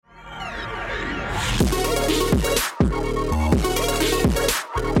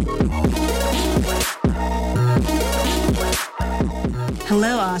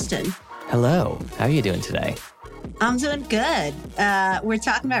Austin. Hello. How are you doing today? I'm doing good. We're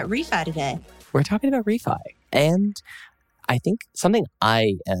talking about refi today. We're talking about refi. And I think something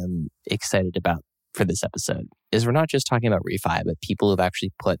I am excited about for this episode is we're not just talking about refi, but people who've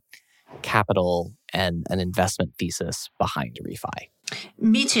actually put capital and an investment thesis behind refi.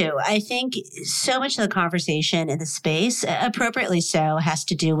 Me too. I think so much of the conversation in the space, appropriately so, has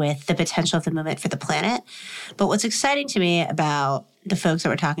to do with the potential of the movement for the planet. But what's exciting to me about the folks that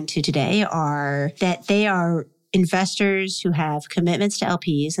we're talking to today are that they are investors who have commitments to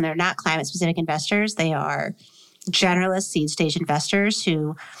LPs, and they're not climate-specific investors. They are generalist seed stage investors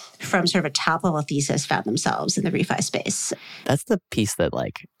who, from sort of a top-level thesis, found themselves in the refi space. That's the piece that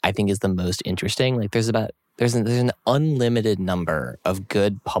I think is the most interesting. There's an unlimited number of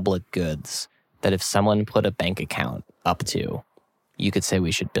good public goods that if someone put a bank account up to, you could say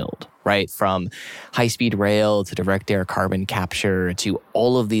we should build, right? From high-speed rail to direct air carbon capture to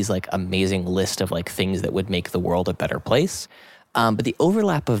all of these amazing list of things that would make the world a better place. But the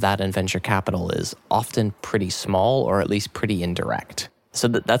overlap of that and venture capital is often pretty small, or at least pretty indirect. So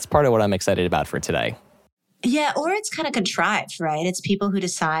that's part of what I'm excited about for today. Yeah, or it's kind of contrived, right? It's people who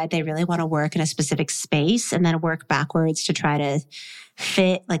decide they really want to work in a specific space and then work backwards to try to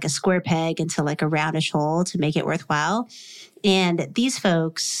fit a square peg into a roundish hole to make it worthwhile. And these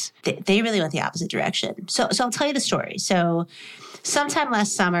folks, they really went the opposite direction. So I'll tell you the story. So sometime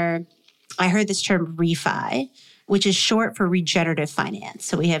last summer, I heard this term refi, which is short for regenerative finance.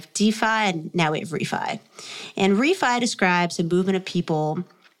 So we have DeFi and now we have refi. And refi describes a movement of people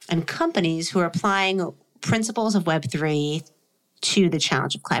and companies who are applying principles of Web3 to the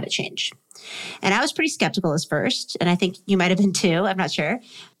challenge of climate change. And I was pretty skeptical at first, and I think you might have been too, I'm not sure.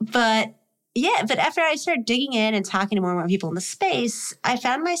 But after I started digging in and talking to more and more people in the space, I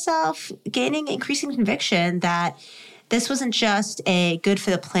found myself gaining increasing conviction that this wasn't just a good for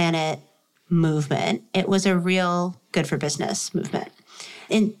the planet movement. It was a real good for business movement.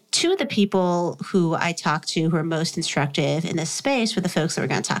 And two of the people who I talked to who are most instructive in this space were the folks that we're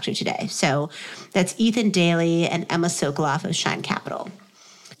going to talk to today. So that's Ethan Daly and Emma Sokoloff of Shine Capital.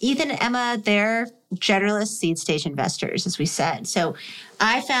 Ethan and Emma, they're generalist seed stage investors, as we said. So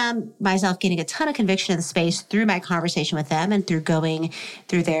I found myself getting a ton of conviction in the space through my conversation with them and through going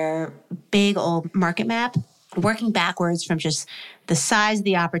through their big old market map, working backwards from just the size of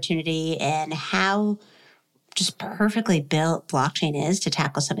the opportunity and how just perfectly built blockchain is to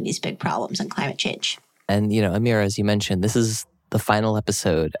tackle some of these big problems in climate change. And, Amira, as you mentioned, this is the final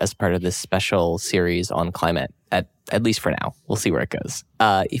episode as part of this special series on climate, at least for now. We'll see where it goes.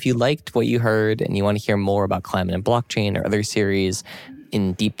 If you liked what you heard and you want to hear more about climate and blockchain or other series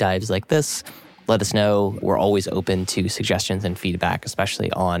in deep dives like this, let us know. We're always open to suggestions and feedback,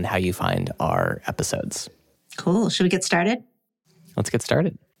 especially on how you find our episodes. Cool. Should we get started? Let's get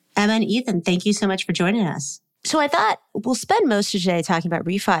started. Emma and Ethan, thank you so much for joining us. So I thought we'll spend most of today talking about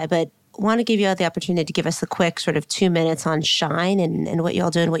refi, but want to give you all the opportunity to give us the quick sort of 2 minutes on Shine and what you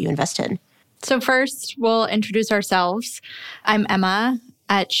all do and what you invest in. So first, we'll introduce ourselves. I'm Emma.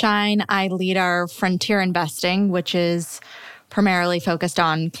 At Shine, I lead our frontier investing, which is primarily focused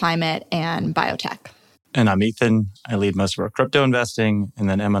on climate and biotech. And I'm Ethan. I lead most of our crypto investing. And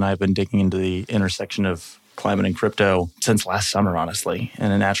then Emma and I have been digging into the intersection of climate and crypto since last summer, honestly.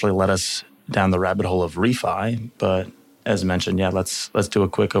 And it naturally led us down the rabbit hole of refi. But as mentioned, let's do a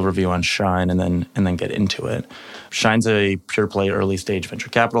quick overview on Shine and then get into it. Shine's a pure play early stage venture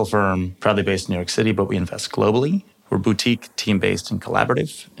capital firm, proudly based in New York City, but we invest globally. We're boutique, team-based, and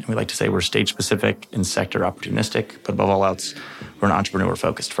collaborative. And we like to say we're stage-specific and sector opportunistic, but above all else, we're an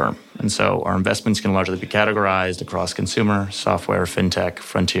entrepreneur-focused firm. And so our investments can largely be categorized across consumer, software, fintech,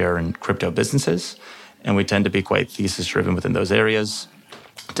 frontier, and crypto businesses. And we tend to be quite thesis-driven within those areas.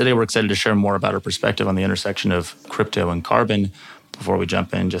 Today, we're excited to share more about our perspective on the intersection of crypto and carbon. Before we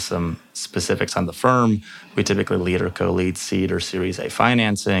jump in, just some specifics on the firm. We typically lead or co-lead seed or Series A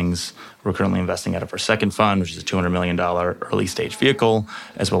financings. We're currently investing out of our second fund, which is a $200 million early stage vehicle,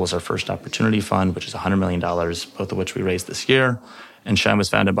 as well as our first opportunity fund, which is $100 million, both of which we raised this year. And Shine was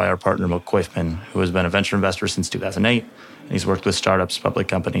founded by our partner, Mo Koifman, who has been a venture investor since 2008. And he's worked with startups, public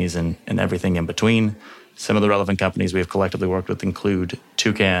companies, and everything in between. Some of the relevant companies we have collectively worked with include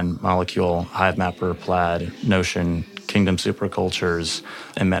Toucan, Molecule, HiveMapper, Plaid, Notion, Kingdom Supercultures,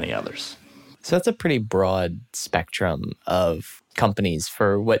 and many others. So that's a pretty broad spectrum of companies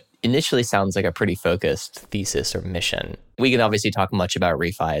for what initially sounds like a pretty focused thesis or mission. We can obviously talk much about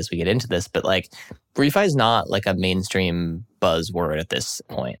refi as we get into this, but refi is not a mainstream buzzword at this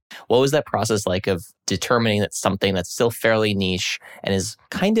point. What was that process like of determining that something that's still fairly niche and is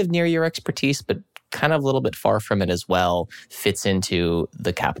kind of near your expertise, but kind of a little bit far from it as well, fits into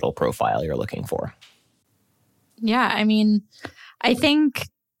the capital profile you're looking for. Yeah, I mean, I think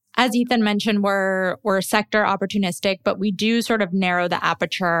as Ethan mentioned, we're sector opportunistic, but we do sort of narrow the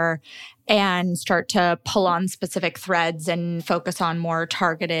aperture and start to pull on specific threads and focus on more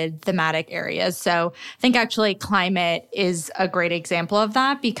targeted thematic areas. So I think actually climate is a great example of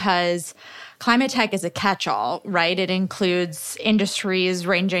that because climate tech is a catch-all, right? It includes industries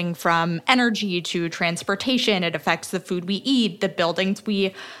ranging from energy to transportation. It affects the food we eat, the buildings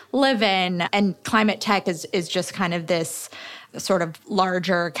we live in. And climate tech is just kind of this sort of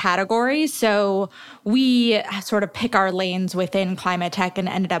larger category. So we sort of pick our lanes within climate tech and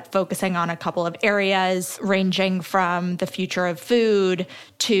ended up focusing on a couple of areas ranging from the future of food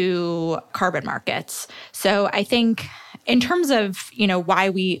to carbon markets. So I think in terms of, why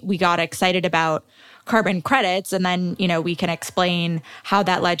we got excited about carbon credits, and then, we can explain how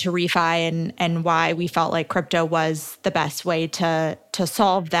that led to refi and why we felt like crypto was the best way to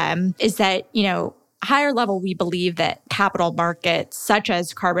solve them, is that, higher level, we believe that capital markets, such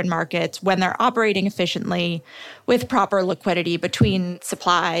as carbon markets, when they're operating efficiently with proper liquidity between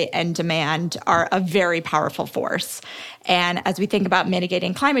supply and demand, are a very powerful force. And as we think about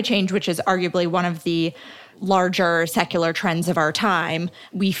mitigating climate change, which is arguably one of the larger secular trends of our time,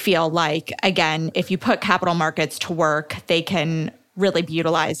 we feel like, again, if you put capital markets to work, they can really be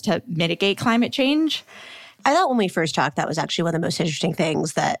utilized to mitigate climate change. I thought when we first talked, that was actually one of the most interesting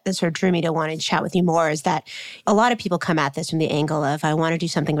things that sort of drew me to want to chat with you more, is that a lot of people come at this from the angle of, I want to do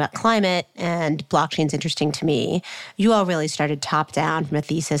something about climate and blockchain's interesting to me. You all really started top down from a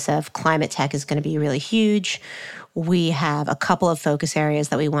thesis of climate tech is going to be really huge. We have a couple of focus areas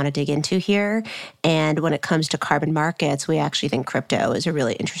that we want to dig into here. And when it comes to carbon markets, we actually think crypto is a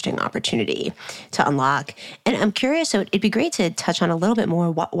really interesting opportunity to unlock. And I'm curious, so it'd be great to touch on a little bit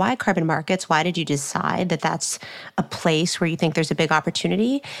more, why carbon markets? Why did you decide that that's a place where you think there's a big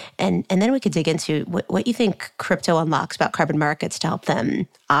opportunity? And then we could dig into what you think crypto unlocks about carbon markets to help them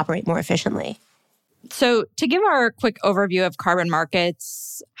operate more efficiently. So to give our quick overview of carbon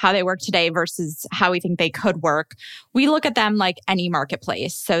markets, how they work today versus how we think they could work, we look at them like any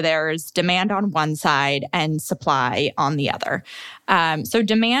marketplace. So there's demand on one side and supply on the other. So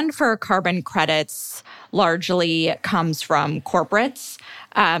demand for carbon credits largely comes from corporates.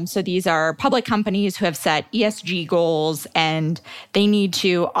 So these are public companies who have set ESG goals and they need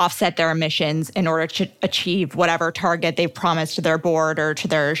to offset their emissions in order to achieve whatever target they've promised to their board or to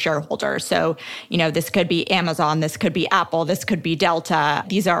their shareholders. So, this could be Amazon, this could be Apple, this could be Delta.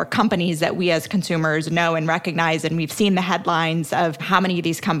 These are companies that we as consumers know and recognize, and we've seen the headlines of how many of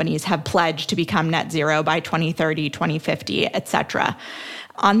these companies have pledged to become net zero by 2030, 2050, et cetera.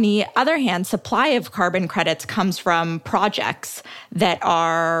 On the other hand, supply of carbon credits comes from projects that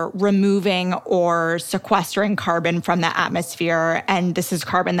are removing or sequestering carbon from the atmosphere, and this is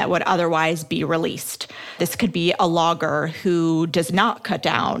carbon that would otherwise be released. This could be a logger who does not cut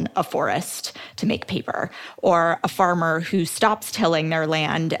down a forest to make paper, or a farmer who stops tilling their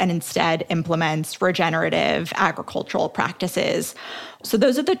land and instead implements regenerative agricultural practices. So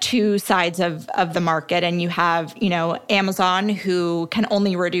those are the two sides of the market. And you have, Amazon, who can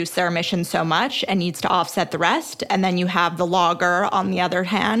only reduce their emissions so much and needs to offset the rest. And then you have the logger, on the other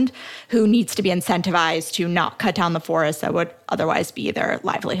hand, who needs to be incentivized to not cut down the forest that would otherwise be their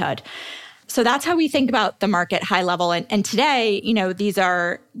livelihood. So that's how we think about the market high level. And today, these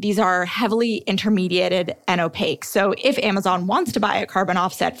are heavily intermediated and opaque. So if Amazon wants to buy a carbon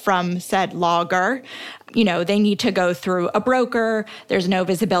offset from said logger, they need to go through a broker. There's no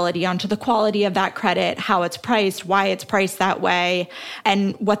visibility onto the quality of that credit, how it's priced, why it's priced that way.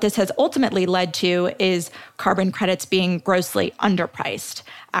 And what this has ultimately led to is carbon credits being grossly underpriced,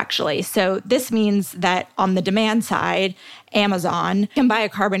 actually. So this means that on the demand side, Amazon can buy a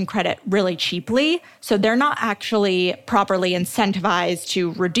carbon credit really cheaply. So they're not actually properly incentivized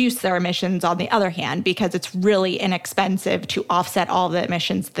to reduce their emissions on the other hand, because it's really inexpensive to offset all the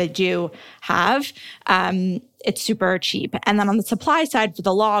emissions they do have. It's super cheap. And then on the supply side for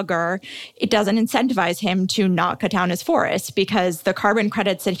the logger, it doesn't incentivize him to not cut down his forest because the carbon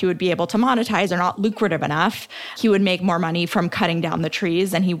credits that he would be able to monetize are not lucrative enough. He would make more money from cutting down the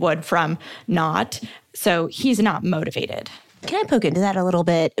trees than he would from not. So he's not motivated. Can I poke into that a little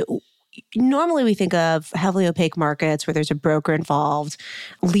bit? Normally, we think of heavily opaque markets where there's a broker involved,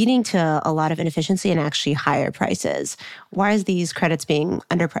 leading to a lot of inefficiency and actually higher prices. Why is these credits being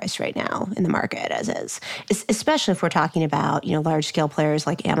underpriced right now in the market as is? Especially if we're talking about, large-scale players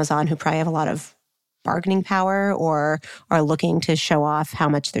like Amazon who probably have a lot of bargaining power or are looking to show off how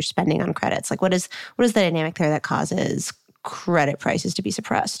much they're spending on credits. Like, what is the dynamic there that causes credit prices to be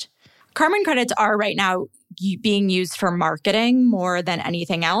suppressed? Carbon credits are right now being used for marketing more than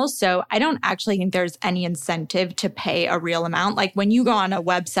anything else. So I don't actually think there's any incentive to pay a real amount. Like when you go on a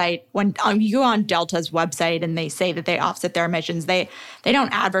website, when you go on Delta's website and they say that they offset their emissions, they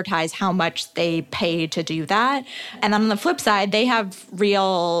don't advertise how much they pay to do that. And then on the flip side, they have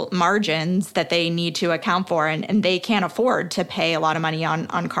real margins that they need to account for, and they can't afford to pay a lot of money on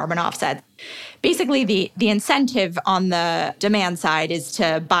carbon offsets. Basically, the incentive on the demand side is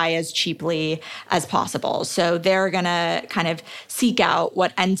to buy as cheaply as possible. So they're going to kind of seek out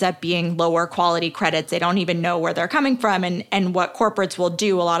what ends up being lower quality credits. They don't even know where they're coming from. And what corporates will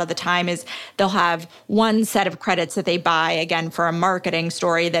do a lot of the time is they'll have one set of credits that they buy, again, for a marketing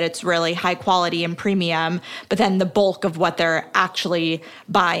story that it's really high quality and premium. But then the bulk of what they're actually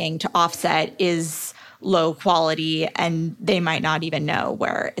buying to offset is low quality, and they might not even know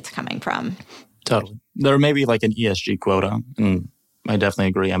where it's coming from. Totally. There may be like an ESG quota, and I definitely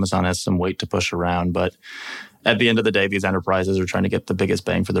agree Amazon has some weight to push around, but at the end of the day, these enterprises are trying to get the biggest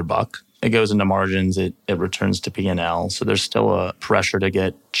bang for their buck. It goes into margins, it returns to P&L, so there's still a pressure to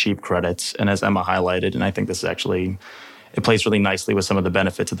get cheap credits. And as Emma highlighted, and I think this is actually, it plays really nicely with some of the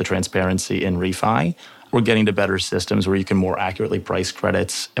benefits of the transparency in refi. We're getting to better systems where you can more accurately price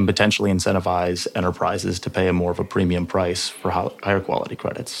credits and potentially incentivize enterprises to pay a more of a premium price for higher quality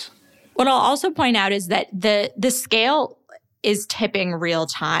credits. What I'll also point out is that the scale is tipping real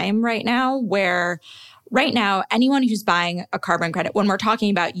time right now, where right now, anyone who's buying a carbon credit, when we're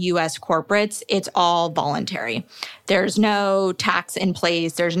talking about US corporates, it's all voluntary. There's no tax in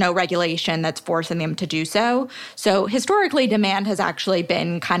place. There's no regulation that's forcing them to do so. So historically, demand has actually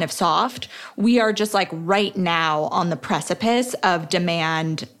been kind of soft. We are just like right now on the precipice of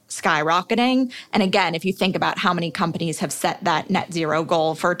demand skyrocketing. And again, if you think about how many companies have set that net zero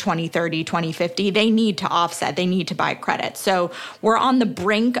goal for 2030, 2050, they need to offset, they need to buy credit. So we're on the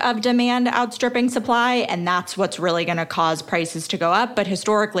brink of demand outstripping supply, and that's what's really going to cause prices to go up. But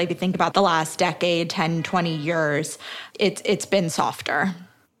historically, if you think about the last decade, 10, 20 years, it's been softer.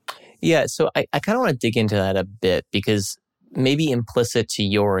 Yeah, so I kind of want to dig into that a bit, because maybe implicit to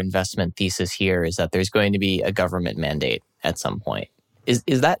your investment thesis here is that there's going to be a government mandate at some point.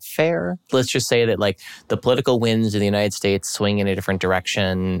 Is that fair? Let's just say that like the political winds in the United States swing in a different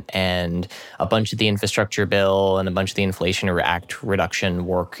direction, and a bunch of the infrastructure bill and a bunch of the Inflation Act reduction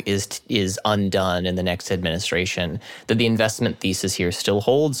work is undone in the next administration. That the investment thesis here still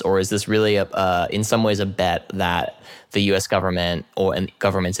holds, or is this really in some ways a bet that the U.S. government and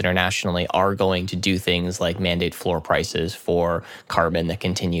governments internationally are going to do things like mandate floor prices for carbon that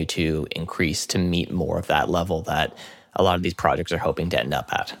continue to increase to meet more of that level that a lot of these projects are hoping to end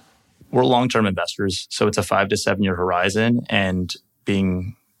up at? We're long-term investors, so it's a 5 to 7 year horizon. And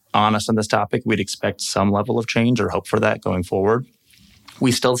being honest on this topic, we'd expect some level of change or hope for that going forward.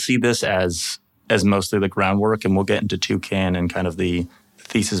 We still see this as mostly the groundwork, and we'll get into Toucan and kind of the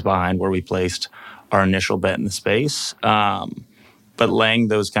thesis behind where we placed our initial bet in the space. But laying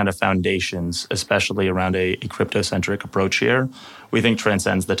those kind of foundations, especially around a crypto-centric approach here, we think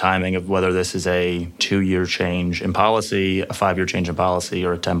transcends the timing of whether this is a 2-year change in policy, a 5-year change in policy,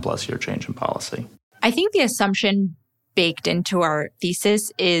 or a 10-plus year change in policy. I think the assumption baked into our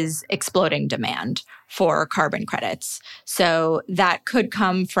thesis is exploding demand for carbon credits. So that could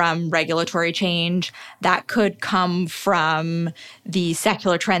come from regulatory change. That could come from the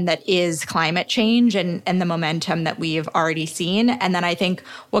secular trend that is climate change and the momentum that we've already seen. And then I think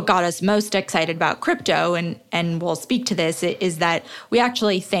what got us most excited about crypto, and we'll speak to this, is that we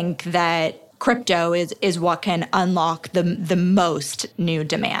actually think that crypto is what can unlock the most new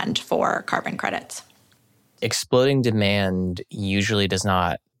demand for carbon credits. Exploding demand usually does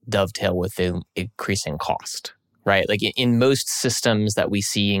not dovetail with the increasing cost, right? Like in most systems that we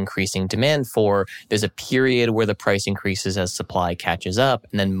see increasing demand for, there's a period where the price increases as supply catches up,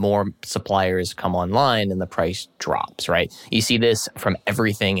 and then more suppliers come online and the price drops, right? You see this from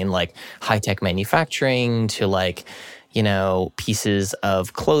everything in like high-tech manufacturing to like, pieces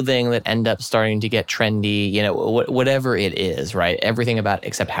of clothing that end up starting to get trendy, whatever it is, right? Everything about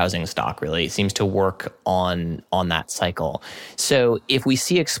except housing stock really seems to work on that cycle. So if we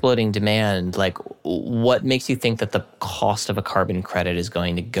see exploding demand, like what makes you think that the cost of a carbon credit is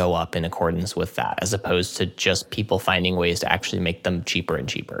going to go up in accordance with that, as opposed to just people finding ways to actually make them cheaper and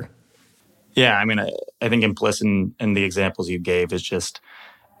cheaper? Yeah, I mean, I think implicit in the examples you gave is just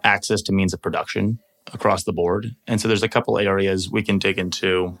access to means of production across the board. And so there's a couple areas we can dig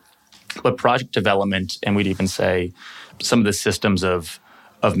into, but project development, and we'd even say some of the systems of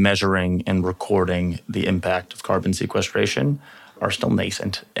measuring and recording the impact of carbon sequestration are still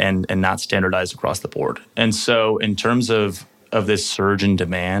nascent and not standardized across the board. And so in terms of of this surge in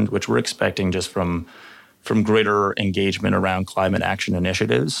demand, which we're expecting just from greater engagement around climate action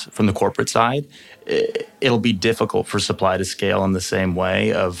initiatives from the corporate side, it'll be difficult for supply to scale in the same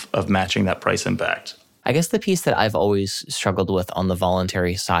way of matching that price impact. I guess the piece that I've always struggled with on the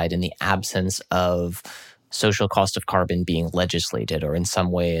voluntary side, in the absence of social cost of carbon being legislated or in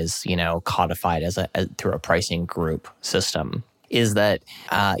some ways, codified as through a pricing group system, is that,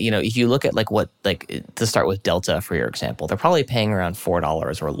 if you look at to start with Delta, for your example, they're probably paying around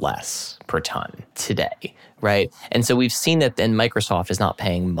 $4 or less per ton today, right? And so we've seen that then Microsoft is not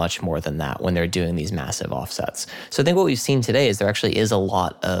paying much more than that when they're doing these massive offsets. So I think what we've seen today is there actually is a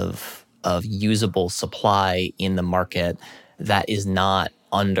lot of usable supply in the market that is not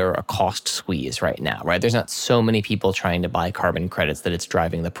under a cost squeeze right now, right? There's not so many people trying to buy carbon credits that it's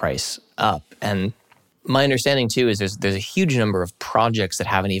driving the price up. And my understanding too is there's a huge number of projects that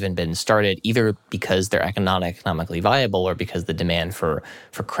haven't even been started, either because they're economically viable or because the demand for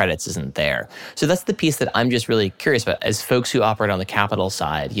credits isn't there. So that's the piece that I'm just really curious about. As folks who operate on the capital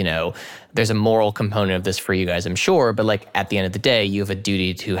side, there's a moral component of this for you guys, I'm sure, but at the end of the day, you have a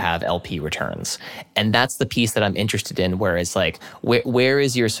duty to have LP returns. And that's the piece that I'm interested in, where it's where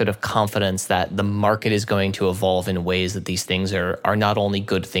is your sort of confidence that the market is going to evolve in ways that these things are not only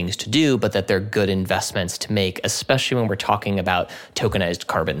good things to do, but that they're good investments to make, especially when we're talking about tokenized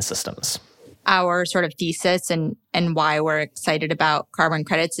carbon systems? Our sort of thesis and why we're excited about carbon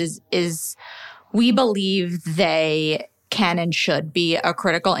credits is we believe they can and should be a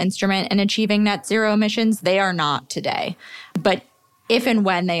critical instrument in achieving net zero emissions. They are not today. But if and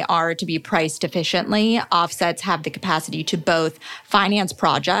when they are to be priced efficiently, offsets have the capacity to both finance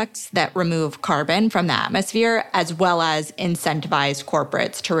projects that remove carbon from the atmosphere, as well as incentivize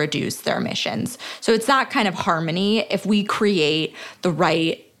corporates to reduce their emissions. So it's that kind of harmony. If we create the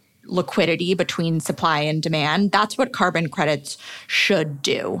right liquidity between supply and demand, that's what carbon credits should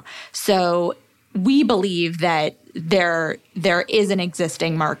do. So we believe that there is an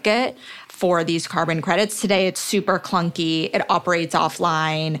existing market for these carbon credits. Today, it's super clunky. It operates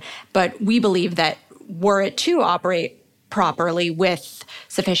offline. But we believe that were it to operate properly with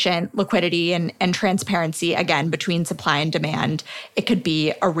sufficient liquidity and transparency, again, between supply and demand, it could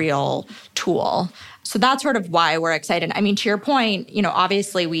be a real tool. So that's sort of why we're excited. I mean, to your point,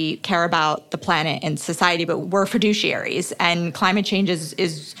 obviously we care about the planet and society, but we're fiduciaries, and climate change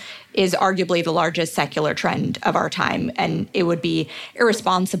is arguably the largest secular trend of our time. And it would be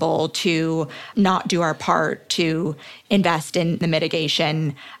irresponsible to not do our part to invest in the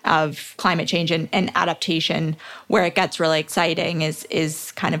mitigation of climate change and adaptation. Where it gets really exciting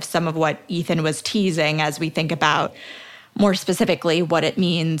is kind of some of what Ethan was teasing as we think about more specifically what it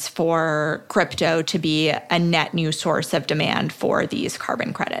means for crypto to be a net new source of demand for these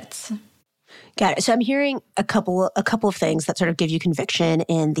carbon credits. Got it. So I'm hearing a couple of things that sort of give you conviction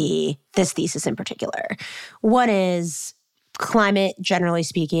in this thesis in particular. One is climate, generally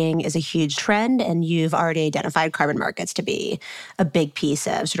speaking, is a huge trend, and you've already identified carbon markets to be a big piece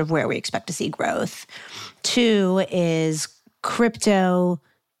of sort of where we expect to see growth. Two is crypto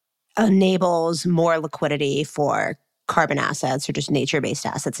enables more liquidity for carbon assets or just nature-based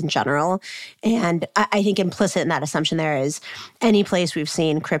assets in general. And I think implicit in that assumption there is any place we've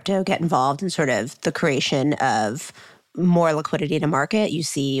seen crypto get involved in sort of the creation of more liquidity in a market, you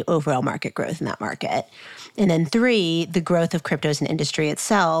see overall market growth in that market. And then three, the growth of crypto as an industry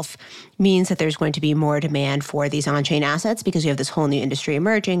itself means that there's going to be more demand for these on-chain assets because you have this whole new industry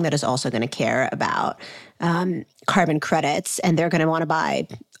emerging that is also going to care about carbon credits, and they're going to want to buy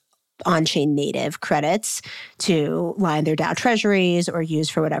on-chain native credits to line their DAO treasuries or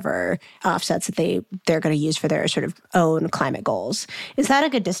use for whatever offsets that they're going to use for their sort of own climate goals. Is that a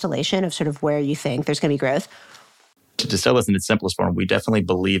good distillation of sort of where you think there's going to be growth? To distill this in its simplest form, we definitely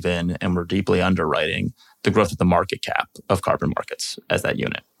believe in, and we're deeply underwriting, the growth of the market cap of carbon markets as that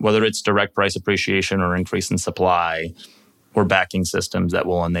unit. Whether it's direct price appreciation or increase in supply, we're backing systems that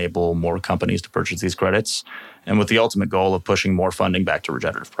will enable more companies to purchase these credits, and with the ultimate goal of pushing more funding back to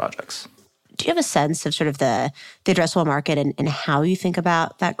regenerative projects. Do you have a sense of sort of the addressable market and how you think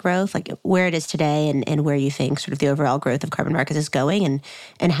about that growth, like where it is today and where you think sort of the overall growth of carbon markets is going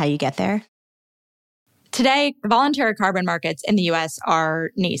and how you get there? Today, the voluntary carbon markets in the US are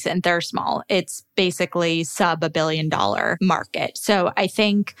nascent. They're small. It's basically sub $1 billion market. So I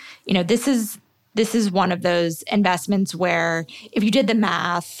think, this is one of those investments where if you did the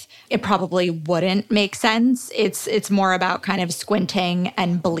math, it probably wouldn't make sense. It's more about kind of squinting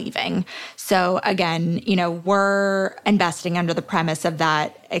and believing. So again, we're investing under the premise of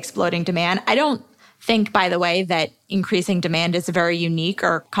that exploding demand. I don't think, by the way, that increasing demand is a very unique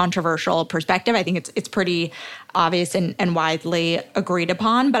or controversial perspective. I think it's pretty obvious and widely agreed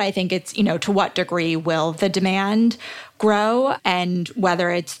upon, but I think it's, to what degree will the demand grow and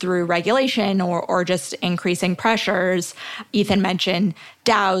whether it's through regulation or just increasing pressures. Ethan mentioned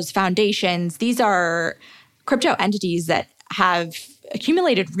DAOs, foundations. These are crypto entities that have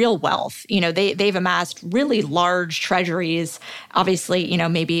accumulated real wealth. They've amassed really large treasuries, obviously,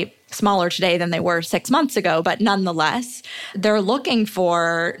 maybe smaller today than they were 6 months ago, but nonetheless, they're looking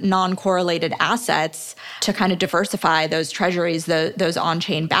for non-correlated assets to kind of diversify those treasuries, those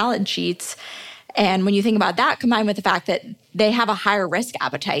on-chain balance sheets. And when you think about that, combined with the fact that they have a higher risk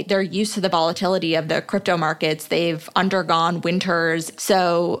appetite, they're used to the volatility of the crypto markets, they've undergone winters.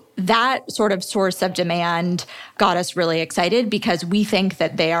 So that sort of source of demand got us really excited because we think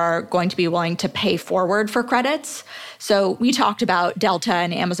that they are going to be willing to pay forward for credits. So we talked about Delta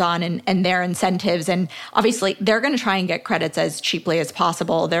and Amazon and their incentives. And obviously, they're going to try and get credits as cheaply as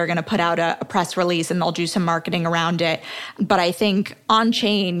possible. They're going to put out a press release and they'll do some marketing around it. But I think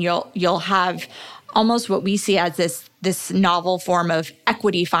on-chain, you'll have almost what we see as this novel form of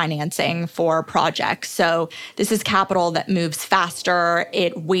equity financing for projects. So this is capital that moves faster,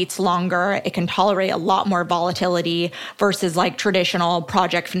 it waits longer, it can tolerate a lot more volatility versus like traditional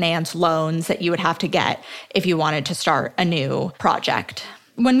project finance loans that you would have to get if you wanted to start a new project.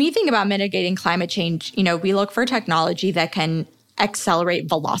 When we think about mitigating climate change, we look for technology that can accelerate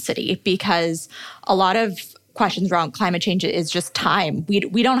velocity because a lot of questions around climate change is just time.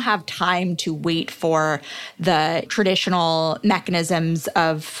 We don't have time to wait for the traditional mechanisms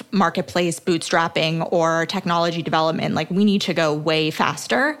of marketplace bootstrapping or technology development. Like we need to go way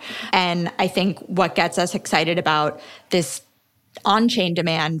faster. And I think what gets us excited about this on-chain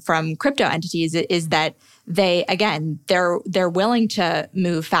demand from crypto entities is that they're willing to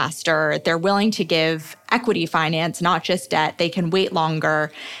move faster. They're willing to give equity finance, not just debt. They can wait longer.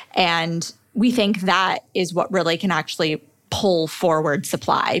 And we think that is what really can actually pull forward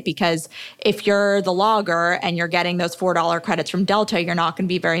supply because if you're the logger and you're getting those $4 credits from Delta, you're not going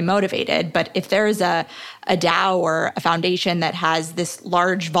to be very motivated. But if there's a DAO or a foundation that has this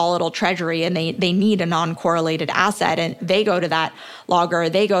large volatile treasury and they need a non-correlated asset and they go to that logger,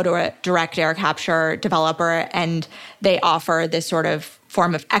 they go to a direct air capture developer and they offer this sort of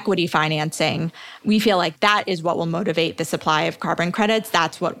form of equity financing, we feel like that is what will motivate the supply of carbon credits.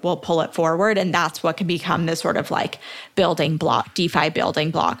 That's what will pull it forward. And that's what can become this sort of like building block, DeFi building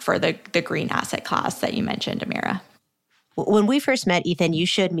block for the green asset class that you mentioned, Amira. When we first met, Ethan, you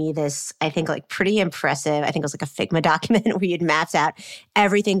showed me this, I think, like pretty impressive, I think it was like a Figma document where you'd mapped out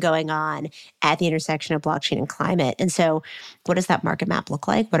everything going on at the intersection of blockchain and climate. And so what does that market map look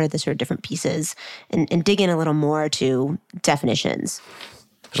like? What are the sort of different pieces? And dig in a little more to definitions.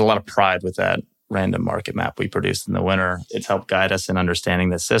 There's a lot of pride with that random market map we produced in the winter. It's helped guide us in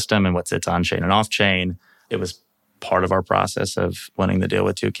understanding the system and what sits on-chain and off-chain. It was part of our process of winning the deal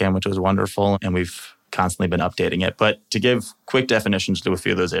with Toucan, which was wonderful. And we've constantly been updating it. But to give quick definitions to a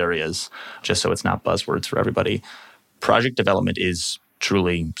few of those areas, just so it's not buzzwords for everybody, project development is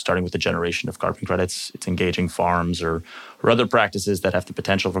truly starting with the generation of carbon credits. It's engaging farms or other practices that have the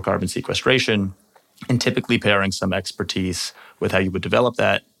potential for carbon sequestration, and typically pairing some expertise with how you would develop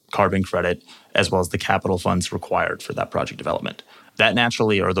that carbon credit, as well as the capital funds required for that project development. That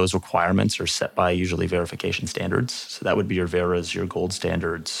naturally, or those requirements, are set by usually verification standards. So that would be your Verras, your gold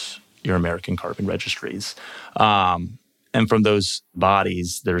standards, your American carbon registries. And from those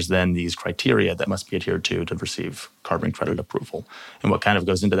bodies, there's then these criteria that must be adhered to receive carbon credit approval. And what kind of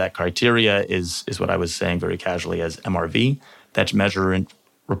goes into that criteria is what I was saying very casually as MRV. That's measurement,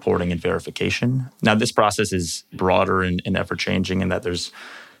 reporting, and verification. Now, this process is broader and ever-changing in that there's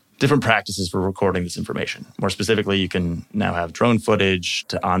different practices for recording this information. More specifically, you can now have drone footage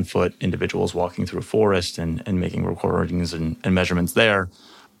to on-foot individuals walking through a forest and making recordings and measurements there.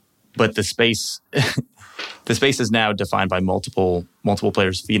 But the space is now defined by multiple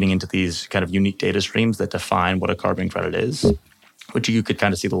players feeding into these kind of unique data streams that define what a carbon credit is, which you could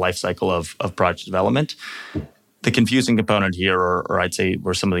kind of see the life cycle of project development. The confusing component here, or I'd say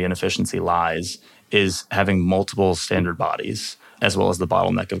where some of the inefficiency lies, is having multiple standard bodies, as well as the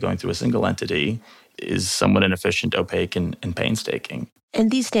bottleneck of going through a single entity, is somewhat inefficient, opaque, and painstaking. And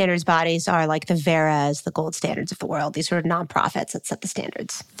these standards bodies are like the Verras, the gold standards of the world. These are nonprofits that set the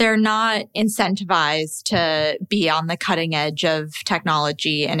standards. They're not incentivized to be on the cutting edge of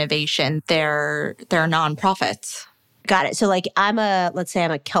technology innovation. They're nonprofits. Got it. So like let's say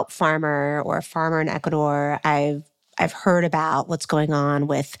I'm a kelp farmer or a farmer in Ecuador. I've heard about what's going on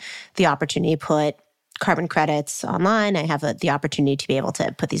with the opportunity to put carbon credits online. I have the opportunity to be able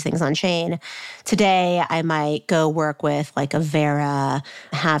to put these things on chain. Today, I might go work with like a Vera,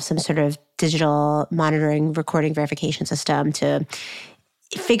 have some sort of digital monitoring, recording, verification system to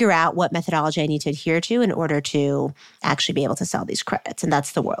figure out what methodology I need to adhere to in order to actually be able to sell these credits. And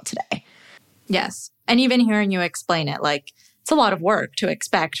that's the world today. Yes. And even hearing you explain it, like it's a lot of work to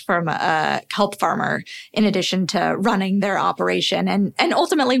expect from a kelp farmer in addition to running their operation. And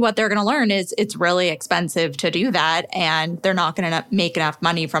ultimately what they're going to learn is it's really expensive to do that. And they're not going to make enough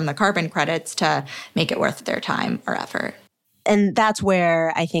money from the carbon credits to make it worth their time or effort. And that's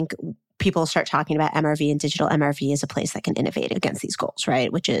where I think people start talking about MRV, and digital MRV is a place that can innovate against these goals,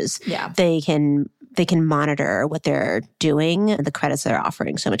 right? Which is they can monitor what they're doing, the credits they're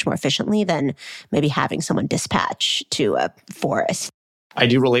offering so much more efficiently than maybe having someone dispatch to a forest. I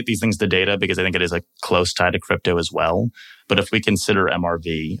do relate these things to data because I think it is a close tie to crypto as well. But if we consider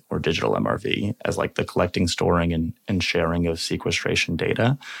MRV or digital MRV as like the collecting, storing, and sharing of sequestration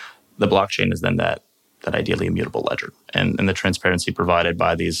data, the blockchain is then that ideally immutable ledger. And the transparency provided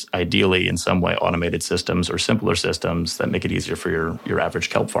by these ideally in some way automated systems or simpler systems that make it easier for your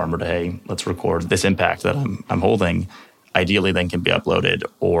average kelp farmer to, hey, let's record this impact that I'm holding, ideally then can be uploaded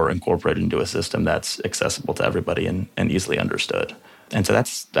or incorporated into a system that's accessible to everybody and easily understood. And so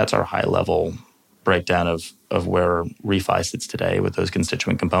that's our high level breakdown of where refi sits today with those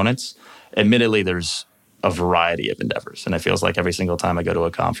constituent components. Admittedly, there's a variety of endeavors. And it feels like every single time I go to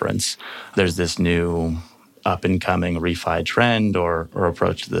a conference, there's this new up-and-coming refi trend or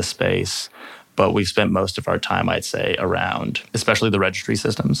approach to this space. But we've spent most of our time, I'd say, around especially the registry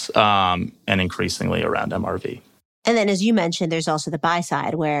systems and increasingly around MRV. And then as you mentioned, there's also the buy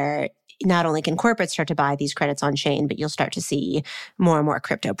side where not only can corporates start to buy these credits on chain, but you'll start to see more and more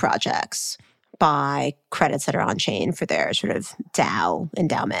crypto projects buy credits that are on chain for their sort of DAO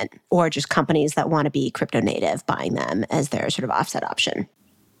endowment, or just companies that want to be crypto native buying them as their sort of offset option.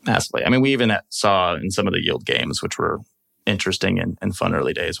 Massively. I mean, we even saw in some of the yield games, which were interesting and fun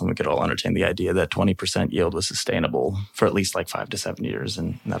early days when we could all entertain the idea that 20% yield was sustainable for at least like 5 to 7 years.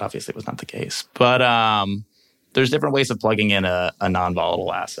 And that obviously was not the case. But there's different ways of plugging in a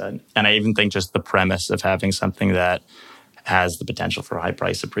non-volatile asset. And I even think just the premise of having something that has the potential for high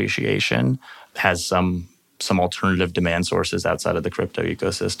price appreciation, has some alternative demand sources outside of the crypto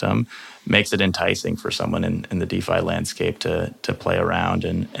ecosystem, makes it enticing for someone in the DeFi landscape to play around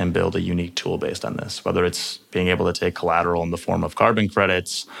and build a unique tool based on this, whether it's being able to take collateral in the form of carbon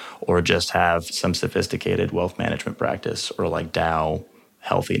credits or just have some sophisticated wealth management practice or like DAO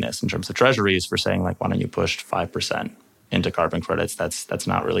healthiness in terms of treasuries for saying like, why don't you push 5% into carbon credits? That's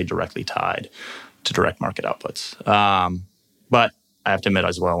not really directly tied to direct market outputs. But I have to admit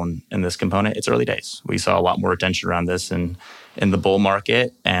as well in this component, it's early days. We saw a lot more attention around this in the bull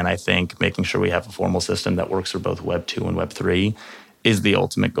market. And I think making sure we have a formal system that works for both Web 2 and Web 3 is the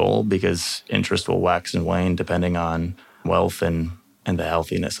ultimate goal because interest will wax and wane depending on wealth and the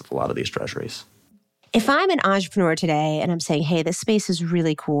healthiness of a lot of these treasuries. If I'm an entrepreneur today and I'm saying, hey, this space is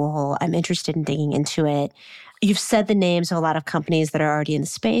really cool, I'm interested in digging into it. You've said the names of a lot of companies that are already in the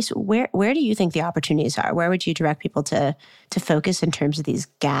space. Where do you think the opportunities are? Where would you direct people to focus in terms of these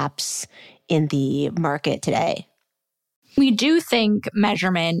gaps in the market today? We do think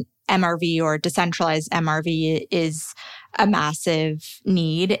measurement MRV or decentralized MRV is a massive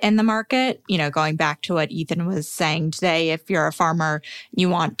need in the market. You know, going back to what Ethan was saying today, if you're a farmer, you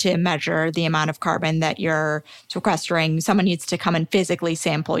want to measure the amount of carbon that you're sequestering, someone needs to come and physically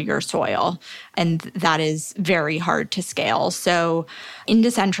sample your soil. And that is very hard to scale. So in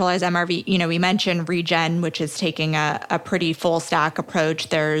decentralized MRV, you know, we mentioned Regen, which is taking a pretty full stack approach.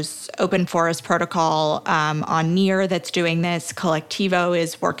 There's Open Forest Protocol on Near that's doing this. Collectivo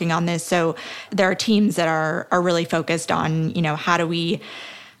is working on this. So there are teams that are really focused on, you know, how do we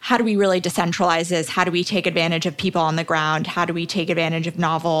really decentralize this? How do we take advantage of people on the ground? How do we take advantage of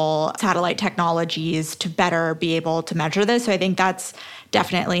novel satellite technologies to better be able to measure this? So I think that's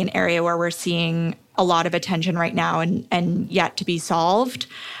definitely an area where we're seeing a lot of attention right now and yet to be solved.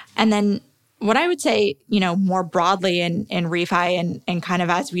 And then what I would say, you know, more broadly in refi and kind of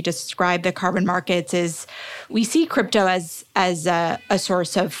as we describe the carbon markets is we see crypto as a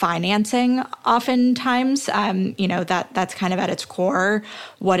source of financing oftentimes. You know, that's kind of at its core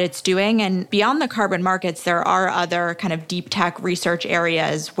what it's doing. And beyond the carbon markets, there are other kind of deep tech research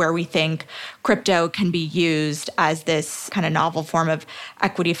areas where we think crypto can be used as this kind of novel form of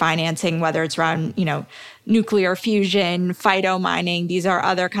equity financing, whether it's around, you know, nuclear fusion, phytomining. These are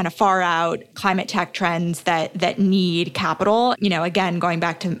other kind of far out climate tech trends that need capital. Again, going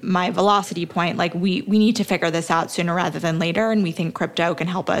back to my velocity point, like we need to figure this out sooner rather than later. And we think crypto can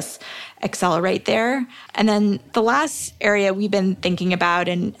help us accelerate there. And then the last area we've been thinking about,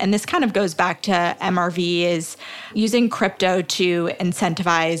 and this kind of goes back to MRV, is using crypto to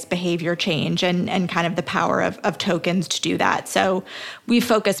incentivize behavior change and kind of the power of tokens to do that. So we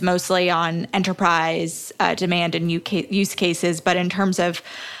focus mostly on enterprise demand and use cases, but in terms of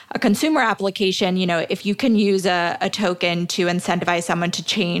a consumer application, if you can use a token to incentivize someone to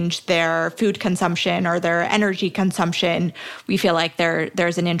change their food consumption or their energy consumption, we feel like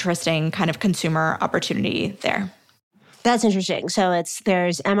there's an interesting kind of consumer opportunity there. That's interesting. So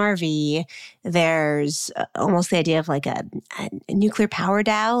there's MRV, there's almost the idea of like a nuclear power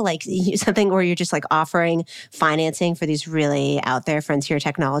DAO, like something where you're just like offering financing for these really out there frontier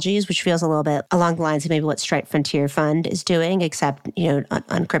technologies, which feels a little bit along the lines of maybe what Stripe Frontier Fund is doing, except,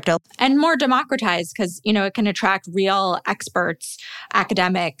 on crypto. And more democratized because, it can attract real experts,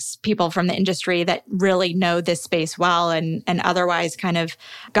 academics, people from the industry that really know this space well, and otherwise kind of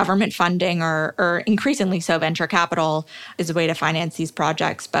government funding or increasingly so venture capital is a way to finance these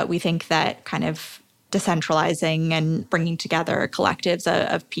projects. But we think that kind of decentralizing and bringing together collectives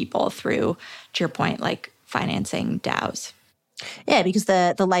of people through, to your point, like financing DAOs. Yeah, because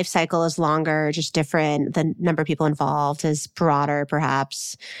the life cycle is longer, just different. The number of people involved is broader,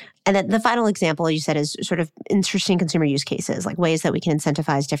 perhaps. And then the final example you said is sort of interesting consumer use cases, like ways that we can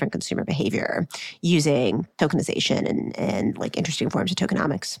incentivize different consumer behavior using tokenization and like interesting forms of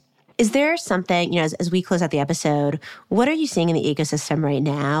tokenomics. Is there something, as we close out the episode, what are you seeing in the ecosystem right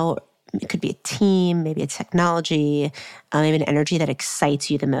now? It could be a team, maybe a technology, maybe an energy that excites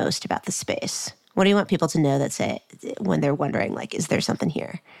you the most about the space. What do you want people to know when they're wondering, like, is there something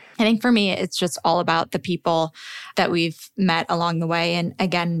here? I think for me, it's just all about the people that we've met along the way. And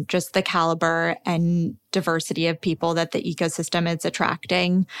again, just the caliber and diversity of people that the ecosystem is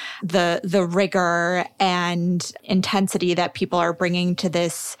attracting, the rigor and intensity that people are bringing to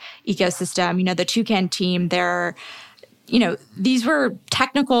this ecosystem. The Toucan team, these were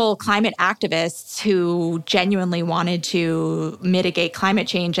technical climate activists who genuinely wanted to mitigate climate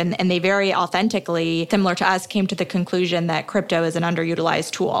change. And they very authentically, similar to us, came to the conclusion that crypto is an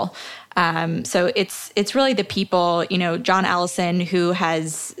underutilized tool. So it's really the people, John Ellison, who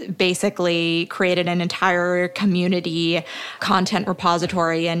has basically created an entire community, content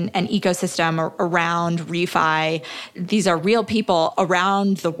repository and ecosystem around ReFi. These are real people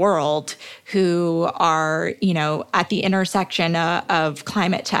around the world who are, at the intersection of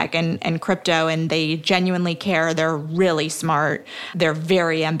climate tech and crypto, and they genuinely care. They're really smart. They're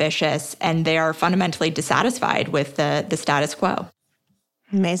very ambitious, and they are fundamentally dissatisfied with the status quo.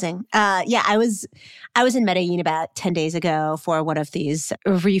 Amazing. I was in Medellin about 10 days ago for one of these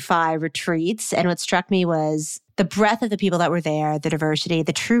ReFi retreats. And what struck me was the breadth of the people that were there, the diversity,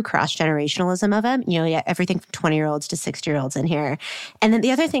 the true cross-generationalism of them. Everything from 20-year-olds to 60-year-olds in here. And then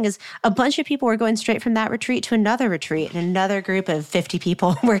the other thing is a bunch of people were going straight from that retreat to another retreat and another group of 50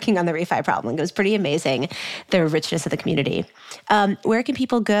 people working on the ReFi problem. It was pretty amazing, the richness of the community. Where can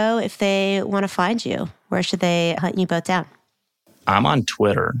people go if they want to find you? Where should they hunt you both down? I'm on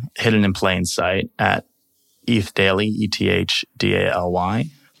Twitter, hidden in plain sight, at ETHDaily, ETHDALY.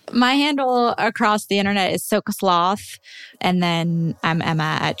 My handle across the internet is SokaSloth. And then I'm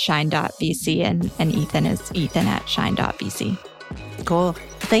Emma at shine.vc and Ethan is Ethan at shine.vc. Cool.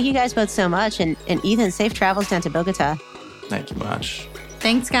 Thank you guys both so much. And Ethan, safe travels down to Bogota. Thank you much.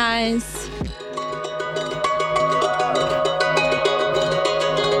 Thanks, guys.